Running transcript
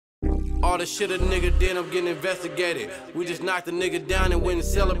All the shit a nigga did, I'm getting investigated. We just knocked a nigga down and went and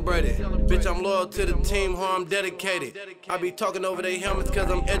celebrated. Bitch, I'm loyal to the team, how I'm dedicated. I be talking over their helmets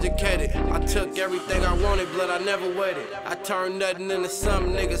cause I'm educated. I took everything I wanted, blood, I never waited. I turned nothing into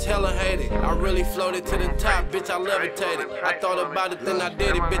something, niggas hella hated. I really floated to the top, bitch, I levitated. I thought about it, then I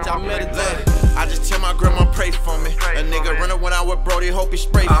did it, bitch, I meditated. I just tell my grandma pray for me. A nigga running when I with Brody, hope he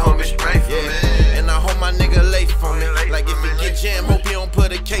spray for me. Yeah. And I hope my nigga late for me. Like if he get jammed, hope he don't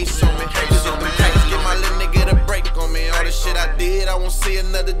put a case on me. Cause if them crackers get my little nigga to break on me. All the shit I did, I won't see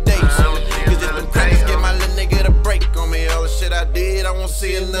another day on me. Cause if them crackers get my little nigga to break on me. All the shit I did, I won't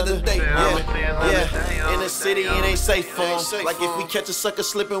see another day. Yeah. In the city, it ain't safe for him. Like if we catch a sucker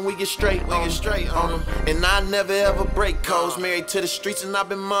slipping, we get straight on him. And I never ever break codes. Married to the streets and I've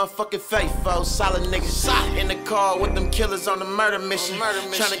been motherfucking faithful. Solid niggas in the car with them killers on the murder mission.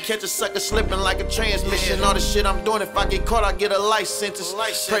 Trying to catch a sucker slipping like a transmission. All the shit I'm doing, if I get caught, I get a life sentence.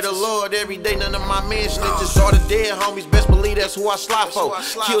 Pray the Lord every day, none of my men snitches. All the dead homies, best believe that's who I slide for.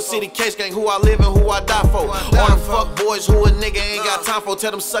 Kill City Case Gang, who I live and who I die for. All them fuck boys who a nigga ain't got time for.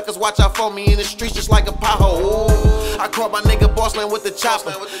 Tell them suckers watch out for me in the streets just like a pothole. I caught my nigga Bossland with the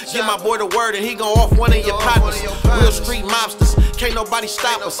chopper. Give my boy the word and he gon' off one of your partners. Real street mobsters, can't nobody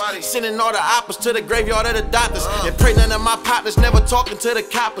stop us. Sending all the oppas to the graveyard of the doctors. And pray none of my partners never talking to the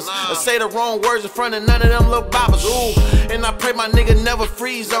coppers. Or say the wrong words in front of none of them little boppers. Ooh, and I pray my nigga never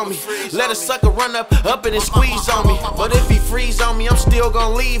freeze on me. Let a sucker run up it and squeeze on me. But if he freeze on me, I'm still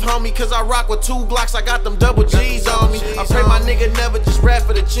gon' leave, homie. Cause I rock with 2 Glocks, I got them double G's on me. I pray my nigga never just rap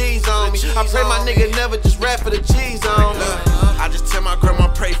for the cheese on me. I pray my nigga never just rap for the cheese on me. I just tell my grandma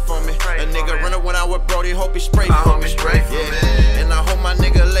pray for me. A nigga running when I with Brody, hope he spray for me. Yeah. And I hope my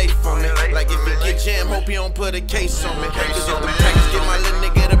nigga late for me. Like if he get jammed, hope he don't put a case on me. Cause if them crackers get my little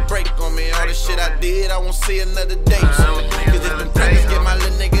nigga to break on me. All the shit I did, I won't see another day on me. Cause if them crackers get my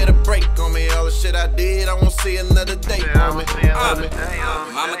little nigga to break on me. All the shit I did, I won't see another day on me.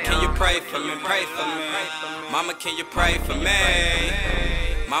 Mama, can you pray for me? Pray for me. Mama, can you pray for me?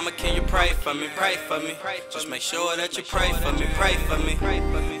 Mama, can you pray for me? Pray for me. Just make sure that you pray for me. Pray for me.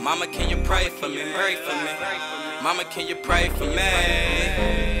 Mama, can you pray for me? Pray for me. Mama, can you pray for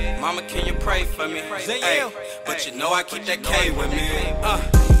me? Mama, can you pray for me? Zayel, but you know I keep that K with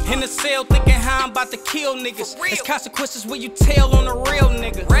me. In the cell thinking how I'm about to kill niggas. There's consequences when you tell on a real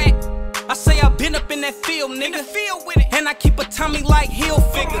nigga. Right? I say I've been up in that field, nigga. In the field with it. And I keep a tummy like heel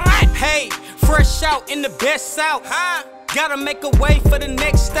figure. Hey, fresh out in the best south. Gotta make a way for the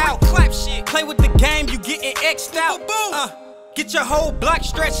next out. Clap shit. Play with the game, you getting X'd out. Get your whole block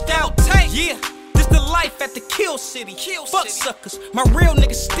stretched out. Yeah, this the life at the kill city. Fuck suckers, my real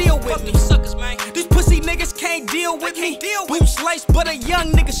niggas still with me. Suckers, man. These pussy niggas can't deal with me. Boots laced, but a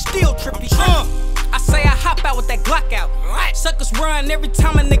young nigga still trippy. I say I hop out with that Glock out. Suckers run every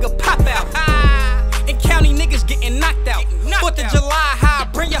time a nigga pop out. And county niggas getting knocked out. 4th of July, how I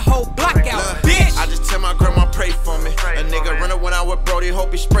bring your whole block out, bitch. I just tell my grandma pray for me. A nigga running when I with Brody,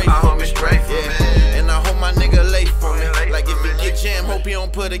 hope he spray for me. Yeah. And I hope my nigga late for me. Like if he get jammed, hope he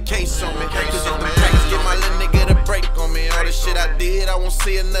don't put a case on me. Cause if them crackers get my little nigga to break on me. All the shit I did, I won't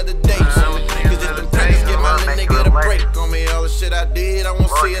see another day on me. Cause if them crackers get my little nigga to break on me. All the shit I did, I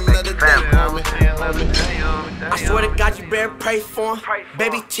won't see another day on me. I swear to God, you better pray for him.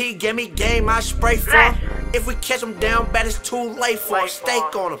 Baby T, give me game, I spray for him. If we catch him down bad, it's too late for him.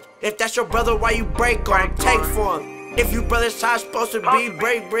 Stake on him. If that's your brother, why you break on him? Take for him. If you brothers how it's supposed to be,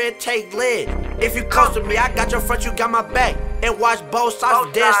 break bread, take lid. If you close to me, I got your front, you got my back. And watch both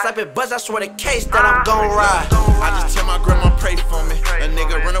sides dead slapping buzz. I swear the case that I'm gon' ride. I just tell my grandma pray for me. A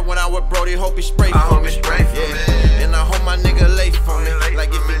nigga running when I with Brody, hope he spray for me. Yeah. And I hope my nigga late for me. Like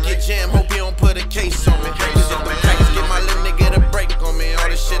if he get jammed, hope he don't put a case on me. Cause if them crackers get my little nigga to break on me. All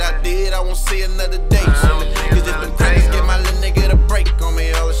the shit I did, I won't see another day on me. Cause if them crackers get my little nigga to break on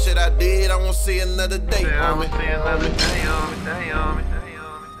me. All the shit I did, I won't see another day on me.